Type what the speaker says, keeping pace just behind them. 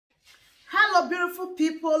Hello, beautiful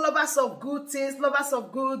people, lovers of good things, lovers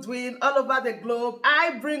of goodwill all over the globe.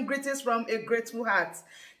 I bring greetings from a grateful heart.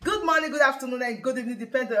 Good morning, good afternoon, and good evening,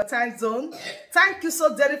 depending on your time zone. Thank you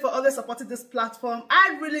so dearly for always supporting this platform.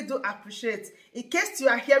 I really do appreciate. In case you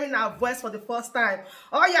are hearing our voice for the first time,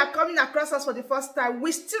 or you are coming across us for the first time,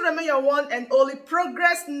 we still remain your one and only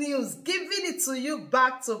Progress News, giving it to you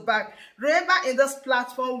back to back. Remember, in this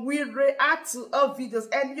platform, we react to all videos,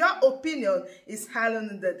 and your opinion is highly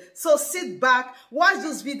needed. So sit back, watch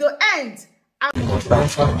this video, and Okay.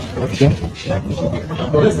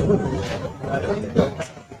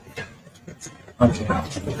 I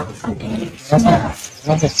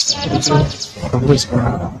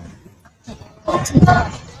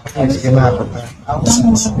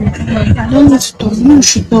don't need to talk. You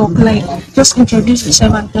should talk. Like, just introduce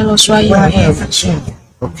yourself and tell us why you are here.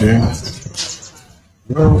 Okay.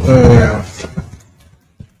 Well,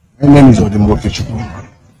 my name is Umuahia.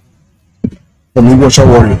 I'm a Umuahia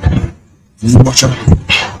warrior.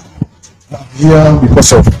 Here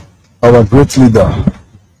because of our great leader,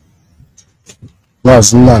 the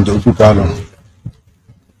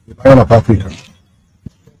Lion of Africa,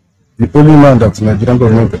 the only man that the Nigerian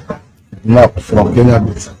government nabbed from Kenya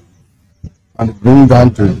and bring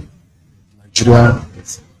down to Nigeria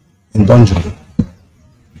in dungeon.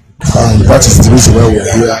 And that is the reason why we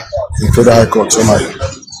are here in Federal High Court tonight.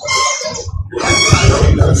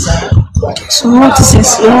 So what is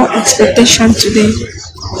your expectation today?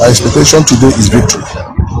 My expectation today is victory.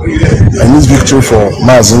 I need victory for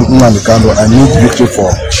Mazi Nnamdi. I need victory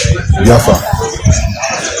for Biafra,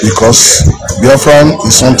 because Biafra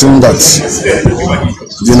is something that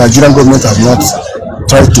the Nigerian government has not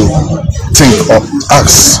tried to think or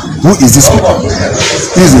ask. Who is this people?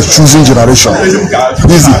 This is the choosing generation.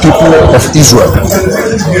 This is the people of Israel.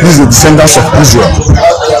 This is the descendants of Israel.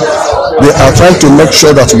 They are trying to make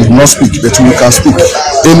sure that we do not speak, but we can speak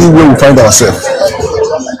anywhere we find ourselves.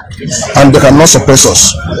 And they cannot suppress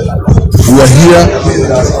us. We are here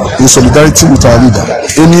in solidarity with our leader.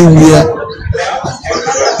 Anywhere,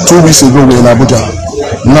 2 weeks ago we were in Abuja.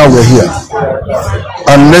 Now we are here.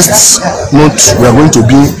 And next month we are going to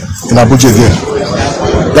be in Abuja again.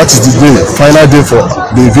 That is the day, final day for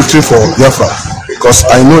the victory for Biafra. Because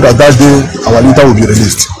I know that that day our leader will be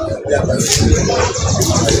released.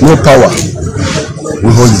 No power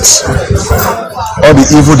will hold it. All the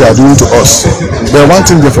evil they are doing to us. But one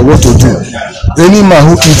thing they forgot to do. Any man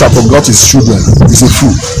who eats and forgot his children is a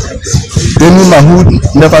fool. Any man who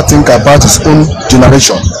never think about his own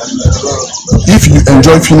generation. If you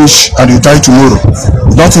enjoy finish and you die tomorrow,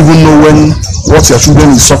 don't even know what your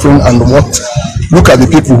children is suffering and what. Look at the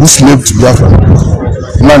people who slaved Biafra.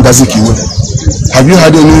 Nandazikiwe. Have you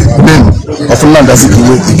had any name of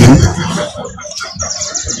Nandazikiwe again?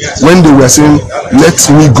 When they were saying, let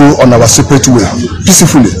me go on our separate way,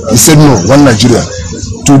 peacefully, he said no, one Nigeria.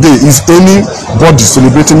 Today, is anybody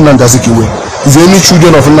celebrating Nandazikiwe? Is any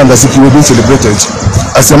children of Nandazikiwe being celebrated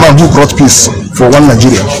as a man who brought peace for one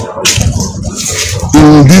Nigeria?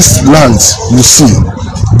 In this land, you see,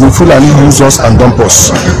 the Fulani use us and dump us,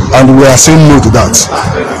 and we are saying no to that.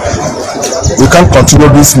 We can't continue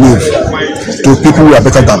being slave to people who are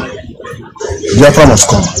better than. Biafra must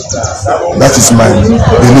come. That is my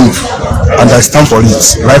belief, and I stand for it,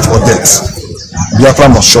 life or death. Biafra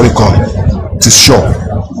must surely come. It is sure,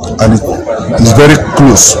 and it is very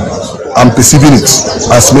close. I'm perceiving it,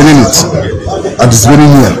 I'm smelling it, and it's very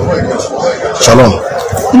near. Shalom.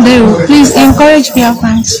 Please encourage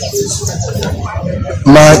Biafrans.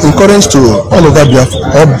 My encouragement to all over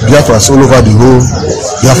Biafras all over the whole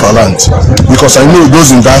Biafra land, because I know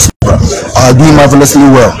those in diaspora are doing marvelously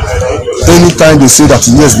well. Anytime they say that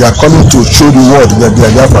yes, they are coming to show the world that they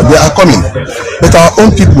are Biafra, they are coming. But our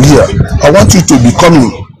own people here, I want you to be coming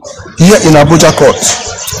here in Abuja court.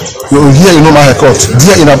 You're here in Umuahia court,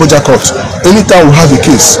 here in Abuja court. Anytime we have a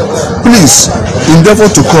case, please endeavor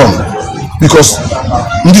to come, because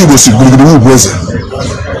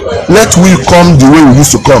let we come the way we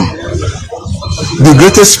used to come. The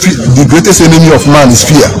greatest enemy of man is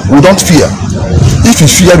fear. We don't fear. If you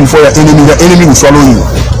fear before your enemy will follow you.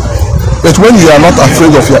 But when you are not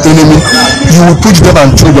afraid of your enemy, you will push them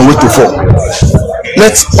and throw them way to fall.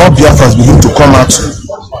 Let all Biafrans begin to come out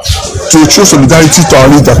to show solidarity to our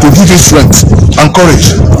leader, to give him strength and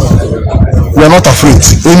courage. We are not afraid.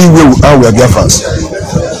 Anywhere we are Biafrans.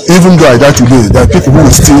 Even though I die today, there are people who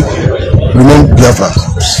will still remain Biafra.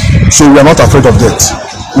 So we are not afraid of death.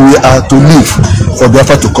 We are to live for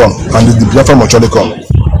Biafra to come, and the Biafra must surely come.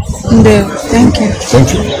 Thank you.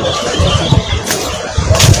 Thank you.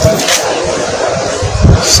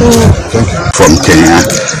 from Kenya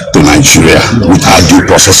to Nigeria without due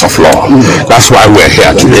process of law. That's why we're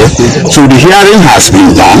here today. So the hearing has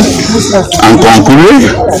been done and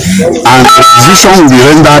concluded, and the decision will be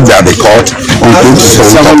rendered by the court on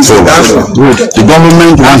 27th October. The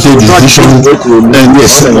government wanted the decision, and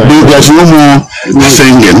yes, there's no more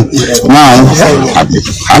singing. Now, it's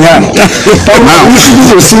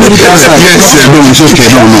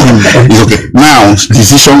okay. Now,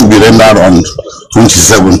 decision will be rendered on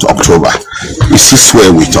 27th October. It sits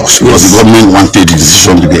well with us because the government wanted the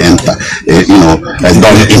decision to be done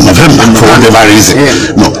in November for whatever reason.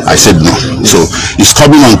 No, I said no. So it's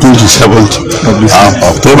coming on 27th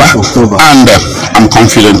October, and I'm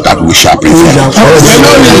confident that we shall prevail.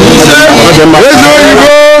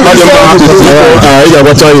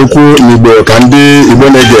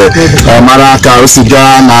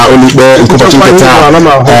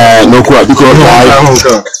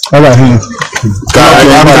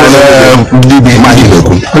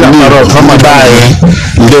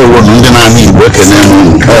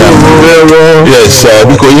 Yes,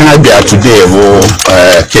 because you had there today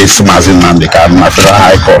case MNK'S Federal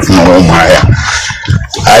High Court no Umuahia.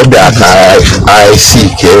 I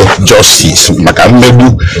seek justice.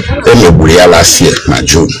 Makambebu Emeburia last year,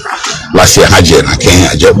 June. Last year, Haji na Kenya,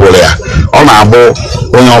 Jebolia. On our board,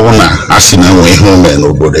 when I want to ask him away home and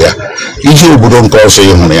Obodia. If you don't call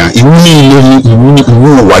say home there, you need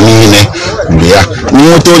one in there.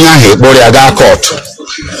 Mutonia Hebolia got caught.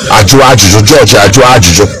 Aju George, Aju.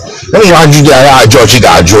 When you are George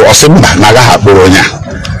Gajo or Simba, Naga Boronia.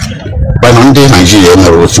 But on the Nigeria,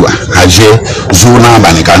 Haji, Zuna,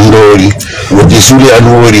 Banikandori, with the Zulia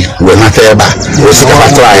Lori, when I tell about, was a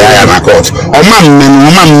court. Or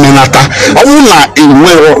Menata,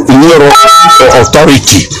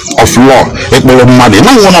 authority of law, it will money,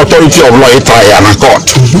 no one authority of law, a trial and a court.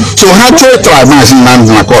 So, how to try Mazinman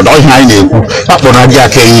in a court, all I know,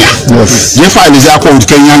 Aponadia Kenya. You find is a called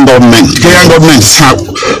Kenyan government. Kenyan government,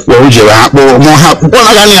 more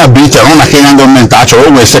beat on a Kenyan government,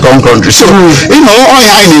 actually, always second country. So, you know, all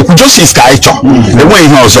I know, just is Kaito. The way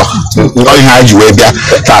he knows, all I had you there,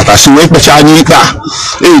 Tata, so wait, but I need a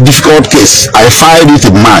difficult case. I filed it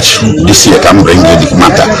in March this year, can bring the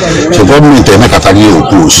matter. So, government, they make a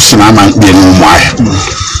Sinama being Umuahia.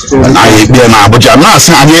 I be an Abuja,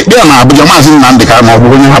 I be an Abuja, Mazin Nandika,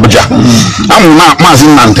 Abuja. I'm not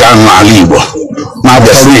Mazin Nandika, Alibo. Now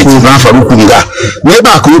the state, Nafarukunga. Way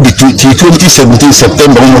back will be 2017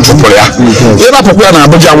 September, Motopolia. Eva Papa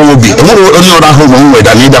Abuja will be only other home with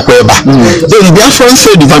Anida Queba. Then the Afghan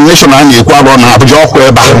said defamation and the Quabon Abuja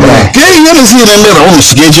Queba. Can you see the mirror on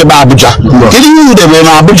Skage Abuja? Can you the way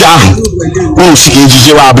Abuja? On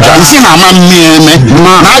Skage Abuja. See how now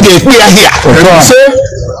we are here. So,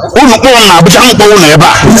 Abuja,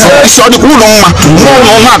 so the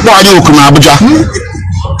Abuja.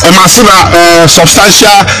 A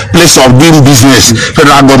substantial place of doing business,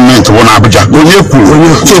 federal government on Abuja.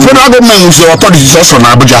 So federal government is the authority just on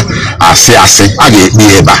Abuja. I say, I get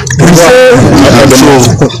the Eba. So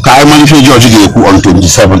I manage George on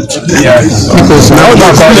 27th. Because now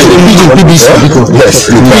they call it BBC. Yes,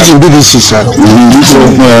 BBC, sir.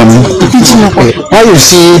 How you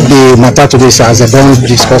see the matter today as a bond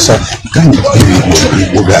discussion?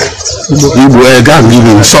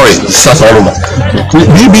 Sorry,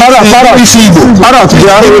 Parrot, they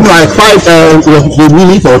are like 5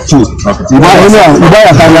 minutes or 2.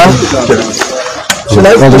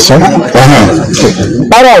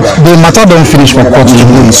 Parrot, the matter don't finish for court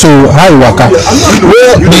today. So how you work out?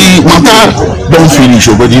 Well, the matter don't finish,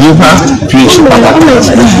 but the never finish.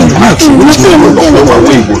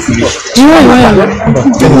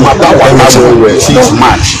 The matter since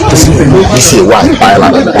March. This is why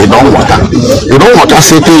they don't work out. They don't work out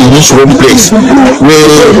sitting in this one place where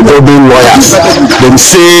all the lawyers then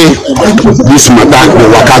say this matter the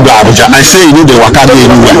Wakado Abuja. I say you know the Wakado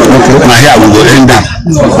anywhere. Now here we will end up.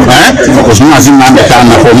 Because Mazin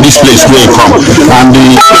Nandekana from this place where you come. And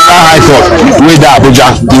the High Court where the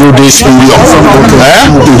Abuja this in York.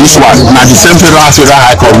 To this one. Now the same federal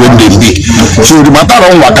High Court when they be. So the matter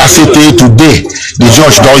on Wakasete today, the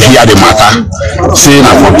judge don't hear the matter saying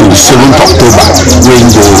about 27th October when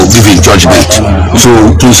they will give a judgment. So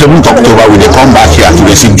 27th October when they come back here to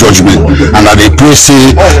receive judgment and that they pray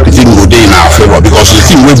say the thing go day in our favor because the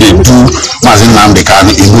thing where they do Mazin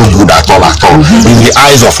Nandekana is no good at all. In the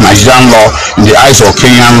eyes of Nigerian law, in the eyes of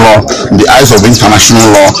Kenyan law, in the eyes of international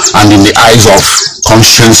law, and in the eyes of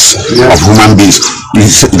conscience of human beings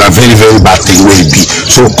is a very, very bad thing where it be.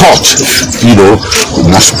 So court,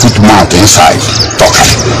 must put mouth inside, talk.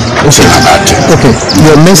 Okay.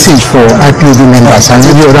 Your message for IPOB members and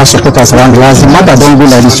every other supporters around the world, the matter don't go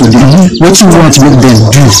like this today. What you want to make them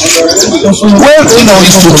do? Well,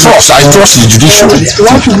 it's to trust. I trust the judiciary.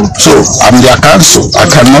 So I'm their counsel. I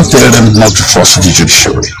cannot tell them not to trust the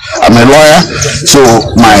judiciary. I'm a lawyer, so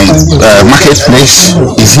my marketplace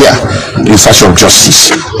is here in search of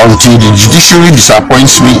justice. Until the judiciary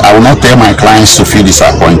disappoints me, I will not tell my clients to feel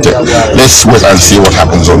disappointed. Let's wait and see what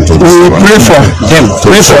happens on today. We pray for them.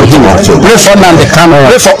 Pray for him. Pray for Nandekano.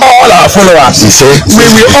 Pray for all our followers. We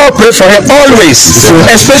will all pray for him always,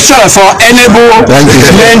 especially for enable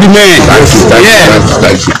land men. Thank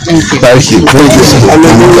you.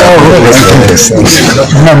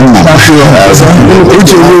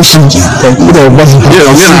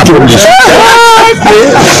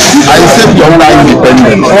 I accept your own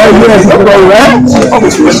independence.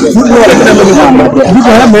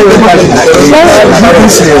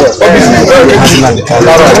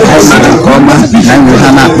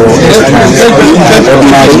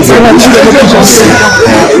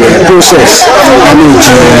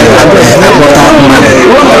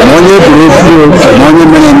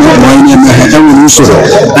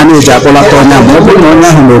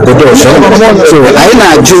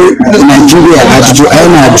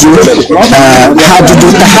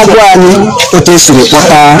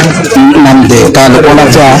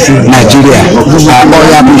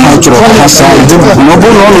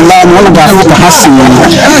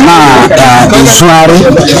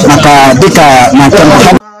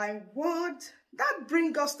 My word, that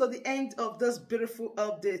brings us to the end of this beautiful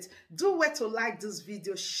update. Do wait to like this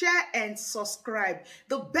video, share and subscribe.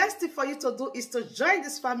 The best thing for you to do is to join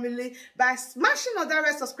this family by smashing on that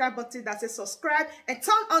red subscribe button that says subscribe and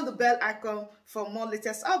turn on the bell icon for more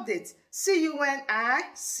latest updates. See you when I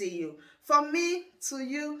see you. From me to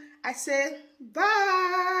you, I say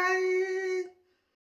bye.